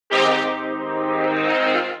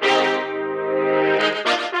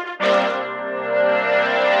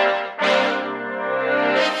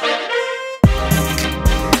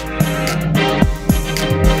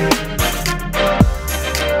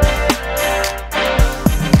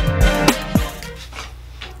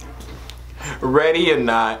Ready or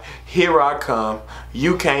not, here I come.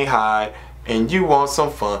 You can't hide, and you want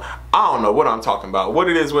some fun. I don't know what I'm talking about. What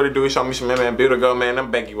it is, what it do. Show me some man, build a go, man.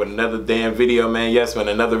 I'm back here with another damn video, man. Yes, man,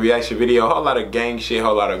 another reaction video. Whole lot of gang shit,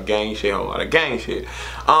 whole lot of gang shit, whole lot of gang shit.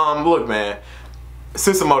 Look, man,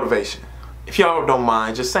 sense of motivation. If y'all don't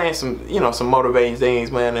mind, just saying some, you know, some motivating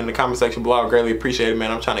things, man, in the comment section below. I greatly appreciate it,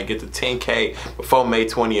 man. I'm trying to get to 10K before May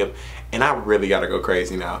 20th, and I really gotta go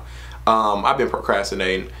crazy now. I've been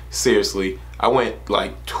procrastinating, seriously. I went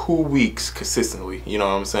like 2 weeks consistently, you know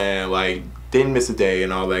what I'm saying? Like, didn't miss a day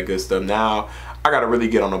and all that good stuff. Now, I gotta really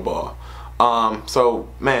get on the ball. So,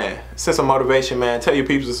 man, sense of motivation, man. Tell your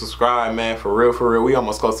people to subscribe, man, for real, for real. We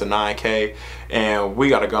almost close to 9K, and we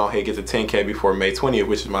gotta go ahead and get to 10K before May 20th,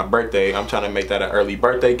 which is my birthday. I'm trying to make that an early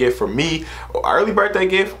birthday gift for me, or early birthday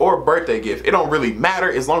gift or birthday gift. It don't really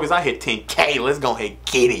matter as long as I hit 10K. Let's go ahead and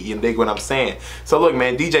get it. You dig what I'm saying? So look,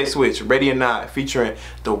 man, DJ Switch, Ready or Not, featuring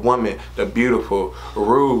the woman, the beautiful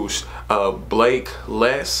Rouge,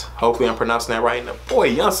 Blaklez. Hopefully I'm pronouncing that right. And the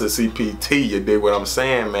boy, YoungstaCpt. You dig what I'm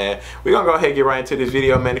saying, man? We're gonna go ahead and get right into this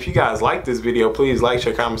video, man. If you guys like this video, please like,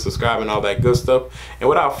 share, comment, subscribe, and all that good stuff. And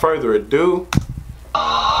without further ado,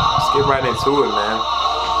 let's get right into it, man.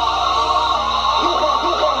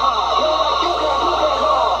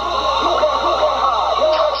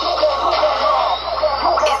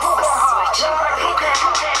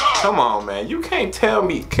 Come on, man. You can't tell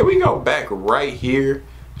me. Can we go back right here?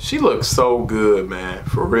 She looks so good, man.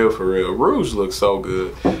 For real, for real. Rouge looks so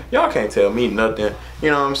good. Y'all can't tell me nothing. You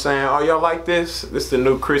know what I'm saying? Oh, y'all like this? This is the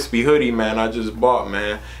new crispy hoodie, man, I just bought,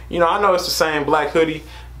 man. You know, I know it's the same black hoodie,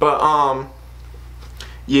 but,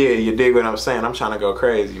 yeah, you dig what I'm saying? I'm trying to go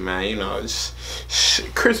crazy, man. You know, it's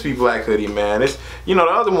crispy black hoodie, man. It's, you know,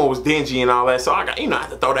 the other one was dingy and all that, so I got, you know, I had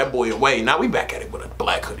to throw that boy away. Now we back at it with a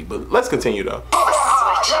black hoodie, but let's continue, though.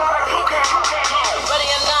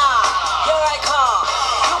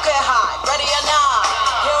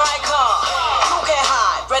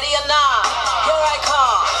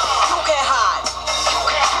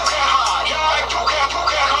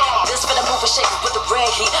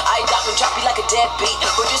 I dock and drop you like a deadbeat.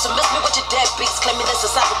 Producer miss me with your deadbeats, claiming this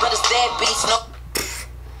is cypher, but it's deadbeats. No.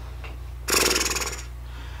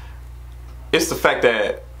 It's the fact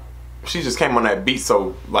that she just came on that beat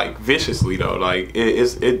so like viciously though. Like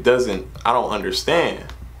it doesn't. I don't understand.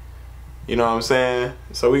 You know what I'm saying?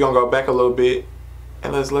 So we gonna go back a little bit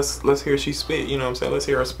and let's hear she spit. You know what I'm saying? Let's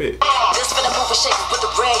hear her spit. This for the move shakers with the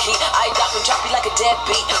red heat. I dock and drop you like a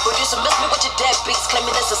deadbeat. Producer miss me with your deadbeats,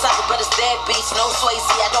 claiming this is cypher, but it's deadbeats. No Swayze,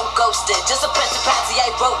 I don't ghost it. Just a patsy, I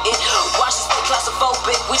wrote it. Watch this spit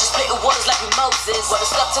claustrophobic. We just splitting waters like we Moses. What is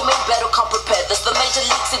stuff to me, better come prepared. That's the major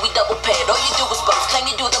league, see we double paired. All you do is boast, claim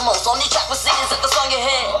you do the most. Only track with singers if it's on your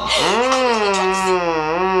head.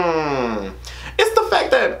 It's the fact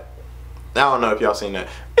that, I don't know if y'all seen that.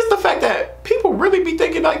 It's the fact that people really be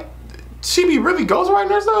thinking like she be really ghostwriting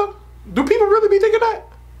her stuff. Do people really be thinking that?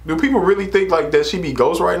 Do people really think like that she be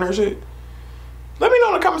ghostwriting her shit? Let me know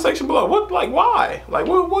in the comment section below. What, like, why? Like,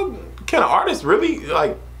 what can an artist really,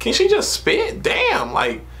 like, can she just spit? Damn,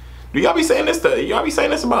 like, do y'all be saying this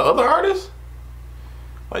about other artists?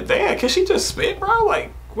 Like, damn, can she just spit, bro?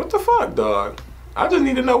 Like, what the fuck, dog? I just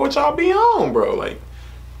need to know what y'all be on, bro. Like,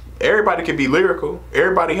 everybody can be lyrical.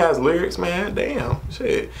 Everybody has lyrics, man. Damn,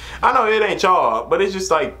 shit. I know it ain't y'all, but it's just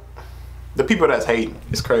like the people that's hating.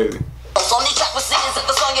 It's crazy. Only track with singers if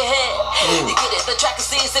it's on your head. You get it? The track is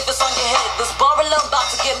singers if it's on your head. This bar alone about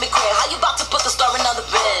to get me clear. How you about to put the star on the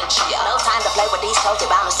bench? Yeah. No time to play with these toes.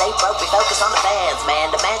 You're bound to stay broke. We focus on the fans,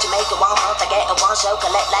 man. The man you make it 1 month, I get it 1 show.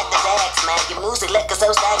 Collect like the Zax, man. Your music liquor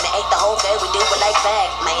so stagnant. Ain't the whole day we do it like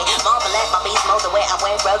fact, man. Marvel at my beast mode the way I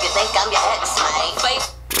went broke. You think I'm your ex, man?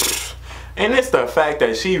 And it's the fact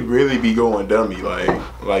that she really be going dummy.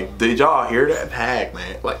 Like, did y'all hear that hack,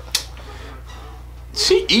 man? Like,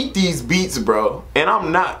 she eat these beats, bro. And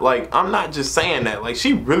I'm not just saying that. Like,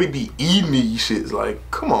 she really be eating these shits. Like,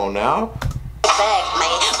 come on now.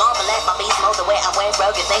 Marvel at my beast mode the way I went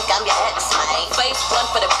broke. You think I'm your ex, man? Face run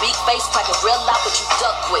for the beat, face cracking real loud, but you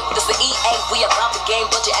duck quick. This the EA, we about the game,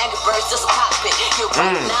 bunch of angry birds, just a cockpit. You're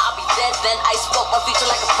right now, I'll be dead, then I spoke my future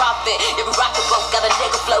like a prophet. Yeah, we rockin' boat, got a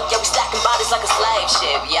nigga flow, yeah, we stacking bodies like a slave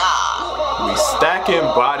ship, yeah. We stacking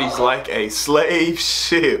bodies like a slave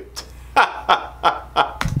ship.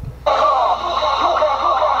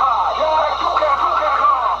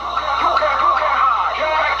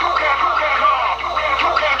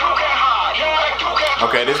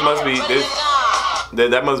 Okay, this must be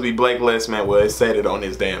that must be Blaklez, man. Well, it said it on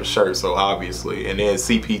his damn shirt, so obviously, and then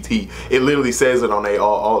CPT, it literally says it on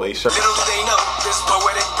all they shirts. Little do they know, this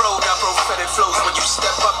poetic bro got prophetic flows. When you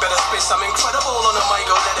step up at a space, I'm incredible on the mic,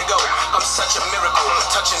 go let it go. I'm such a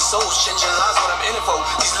touching souls, changing lives, what I'm in it for.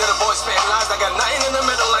 These little boys spitting lies, I got nothing in the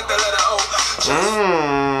middle like the letter O.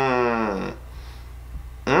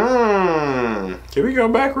 Can we go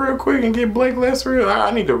back real quick and get Blaklez real?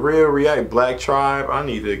 I need to real react. Black Tribe. I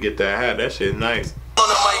need to get that hat. That shit nice. On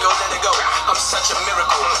the mic, go, let it go. I'm such a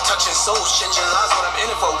miracle. Touching souls, changing lives, what I'm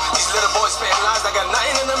in it for. These little boys spitting lies, I got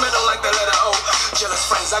nothing in the middle like the letter O. Jealous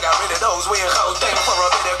friends, I got rid of those. We a whole thing for a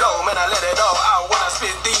bit ago. Man, I let it all out. When I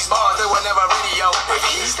spit these bars, they were never radio. If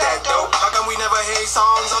he's that dope, how come we never hear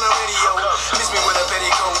songs on the radio? Miss me with a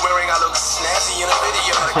petticoat wearing, I look snazzy in a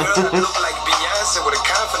video. A girl that look like Beyonce with a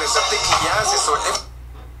confidence, I think Beyonce. So if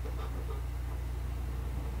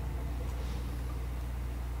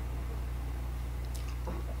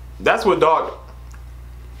That's what dog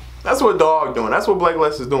doing. That's what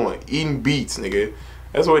Blaklez is doing. Eating beats, nigga.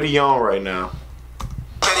 That's what he on right now.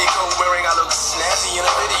 petticoat wearing, I look snazzy in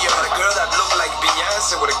a video. A girl that look like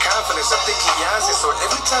Beyonce with a confidence, I think Beyonce. So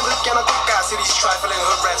every time I can, I see these trifling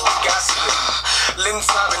hood rats be gossiping. Lin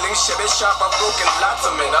Simon, Lin Chevy Shop, I've broken lots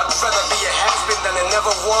of men. I'd rather be a has-been than it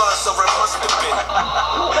never was, so it must have been.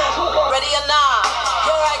 Ready or not,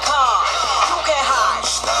 here I come. You can't hide.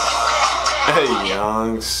 Hey,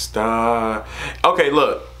 YoungstaCpt. Okay,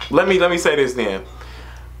 look. Let me say this then.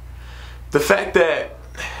 The fact that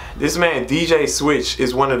this man DJ Switch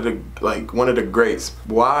is one of the greats.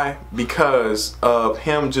 Why? Because of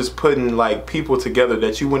him just putting like people together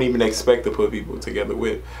that you wouldn't even expect to put people together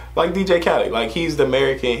with. Like DJ Khaled. Like he's the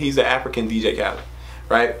African DJ Khaled,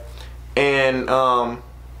 right? And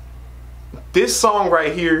this song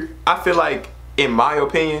right here, I feel like, in my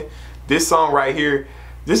opinion, this song right here,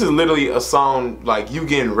 this is literally a song like you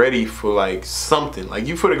getting ready for like something. Like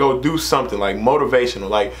you finna go do something like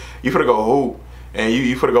motivational. Like you finna go hoop. And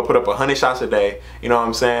you finna go put up 100 shots a day. You know what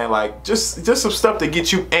I'm saying? Like just some stuff to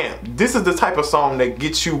get you amped. This is the type of song that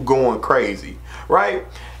gets you going crazy, right?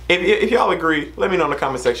 If y'all agree, let me know in the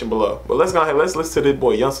comment section below. But let's go ahead, let's listen to this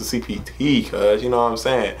boy YoungstaCpt, cuz you know what I'm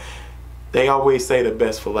saying? They always say the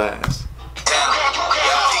best for last.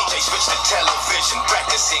 DJ switch to television,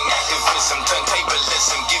 practicing activism,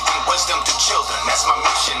 turntablism, giving wisdom to children. That's my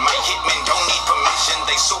mission. My hitmen don't need permission.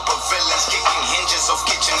 They super villains, kicking hinges of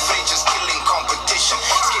kitchen fridges, killing competition,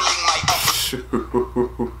 skilling my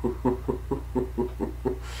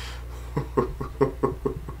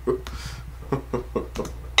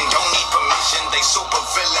don't need permission. They super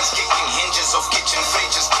villains, kicking hinges of kitchen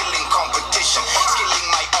fridges, killing competition, skilling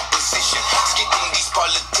my opposition, skipping these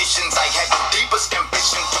politicians. I had the deepest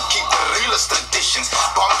ambition to keep the realest traditions.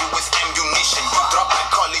 Bomb you with ammunition, you drop my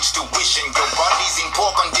college tuition. Your body's in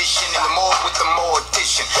poor condition, and the more with the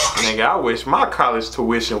mortician. Nigga, I wish my college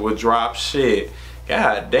tuition would drop. Shit.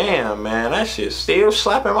 God damn, man, that shit still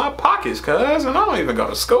slapping my pockets, cuz, and I don't even go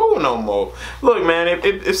to school no more. Look, man,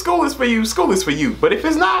 if school is for you, school is for you. But if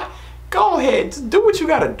it's not, go ahead, just do what you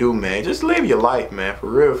gotta do, man. Just live your life, man, for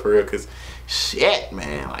real, cuz shit,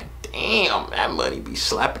 man, like, damn, that money be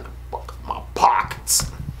slapping the fuck out my pockets.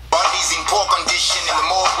 Body's in poor condition, and the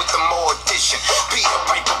more with the mortician. Peter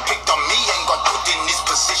Piper picked on me and got put in this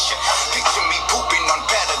position. Picture me pooping on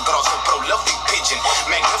paragraphs of prolific pigeon.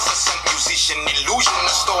 Magnificent musician,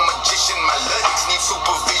 illusionist or magician. My lyrics need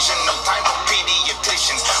supervision, no time for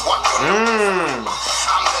pediatricians. What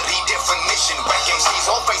I'm the redefinition. Whack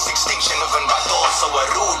MCs all face extinction. Even but also a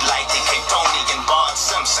rude like DK Tony and Bart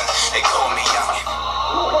Simpson. They call me young.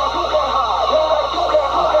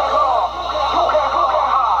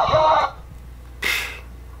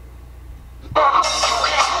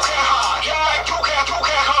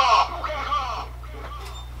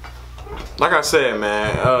 Like I said,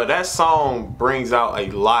 man, that song brings out a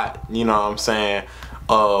lot, you know what I'm saying,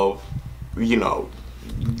 of, you know,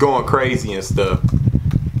 going crazy and stuff.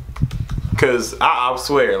 Cause I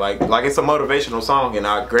swear, like it's a motivational song, and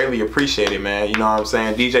I greatly appreciate it, man. You know what I'm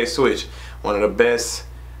saying? DJ Switch, one of the best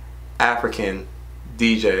African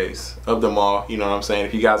DJs of them all. You know what I'm saying?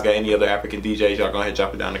 If you guys got any other African DJs, y'all go ahead and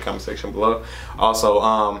drop it down in the comment section below.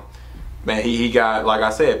 Also, man, he got, like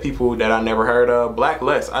I said, people that I never heard of.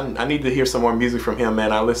 Blaklez. I need to hear some more music from him,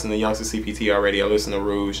 man. I listened to YoungstaCpt already. I listened to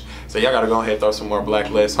Rouge. So y'all gotta go ahead and throw some more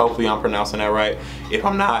Blaklez. Hopefully I'm pronouncing that right. If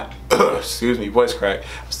I'm not, excuse me, voice crack.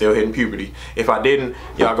 I'm still hitting puberty. If I didn't,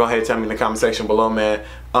 y'all go ahead and tell me in the comment section below, man.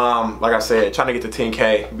 Like I said, trying to get to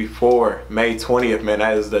 10K before May 20th, man.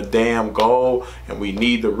 That is the damn goal, and we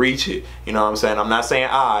need to reach it. You know what I'm saying? I'm not saying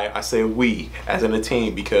I say we as in a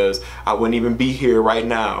team, because I wouldn't even be here right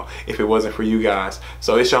now if it wasn't for you guys.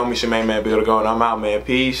 So it's your homie Shemaine, man. Be able to go, and I'm out, man.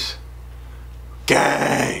 Peace.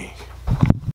 Gang.